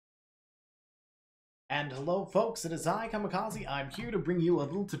And hello folks, it is I, Kamikaze. I'm here to bring you a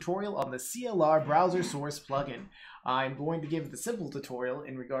little tutorial on the CLR Browser source plugin. I'm going to give the simple tutorial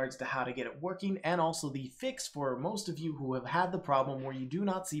in regards to how to get it working and also the fix for most of you who have had the problem where you do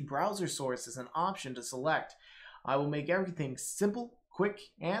not see browser source as an option to select. I will make everything simple, quick,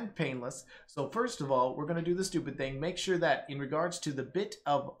 and painless. So first of all, we're going to do the stupid thing. Make sure that in regards to the bit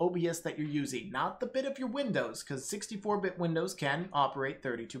of OBS that you're using, not the bit of your Windows, because 64-bit Windows can operate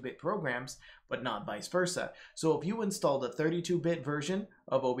 32-bit programs, but not vice versa. So if you installed a 32-bit version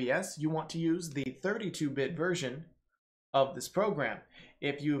of OBS, you want to use the 32-bit version of this program.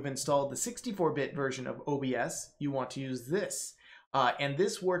 If you've installed the 64-bit version of OBS, you want to use this. And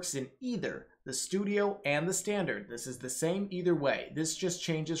this works in either the Studio and the Standard. This is the same either way. This just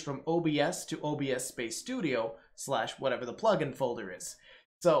changes from OBS to OBS space Studio / whatever the plugin folder is.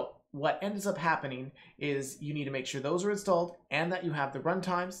 So what ends up happening is you need to make sure those are installed and that you have the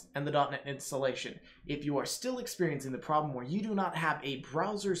runtimes and the .NET installation. If you are still experiencing the problem where you do not have a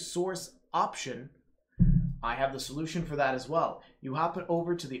browser source option, I have the solution for that as well. You hop it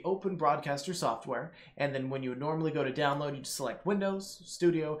over to the Open Broadcaster software, and then when you would normally go to download, you'd select Windows,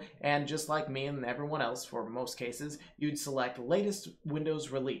 Studio, and just like me and everyone else for most cases, you'd select latest Windows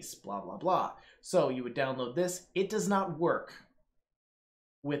release, blah, blah, blah. So you would download this. It does not work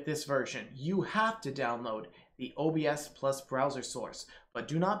with this version. You have to download the OBS plus browser source, but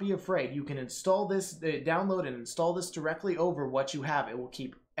do not be afraid. You can install this, download and install this directly over what you have. It will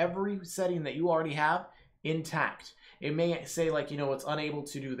keep every setting that you already have intact. It may say like, it's unable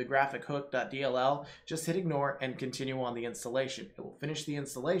to do the graphic hook.dll. Just hit ignore and continue on the installation. It will finish the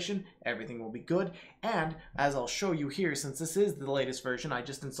installation. Everything will be good. And as I'll show you here, since this is the latest version, I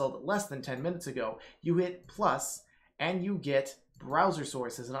just installed it less than 10 minutes ago, you hit plus and you get browser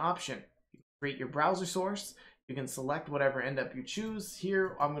source as an option. You can create your browser source. You can select whatever end up you choose.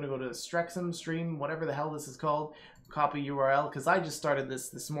 Here, I'm going to go to Strexum stream, whatever the hell this is called. Copy URL, because I just started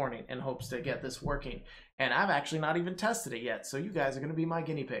this morning in hopes to get this working. And I've actually not even tested it yet, so you guys are going to be my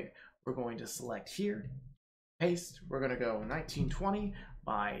guinea pig. We're going to select here, paste. We're going to go 1920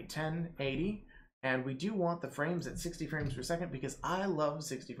 by 1080. And we do want the frames at 60 frames per second because I love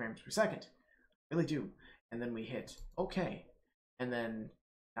 60 frames per second. I really do. And then we hit OK. And then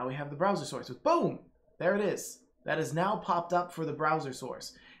now we have the browser source. Boom! There it is. That is now popped up for the browser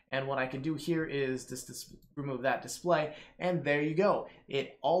source. And what I can do here is just remove that display, and there you go.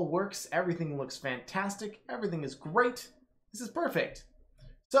 It all works. Everything looks fantastic. Everything is great. This is perfect.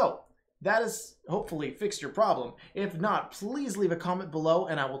 So that has hopefully fixed your problem. If not, please leave a comment below,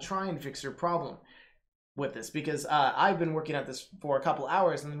 and I will try and fix your problem with this, because I've been working at this for a couple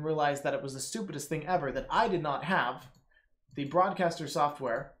hours and then realized that it was the stupidest thing ever, that I did not have the broadcaster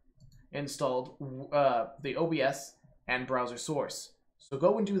software installed, the OBS and browser source. So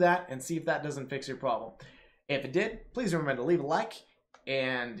go and do that and see if that doesn't fix your problem. If it did, please remember to leave a like.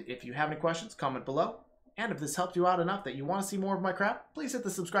 And if you have any questions, comment below. And if this helped you out enough that you want to see more of my crap, please hit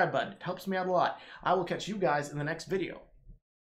the subscribe button. It helps me out a lot. I will catch you guys in the next video.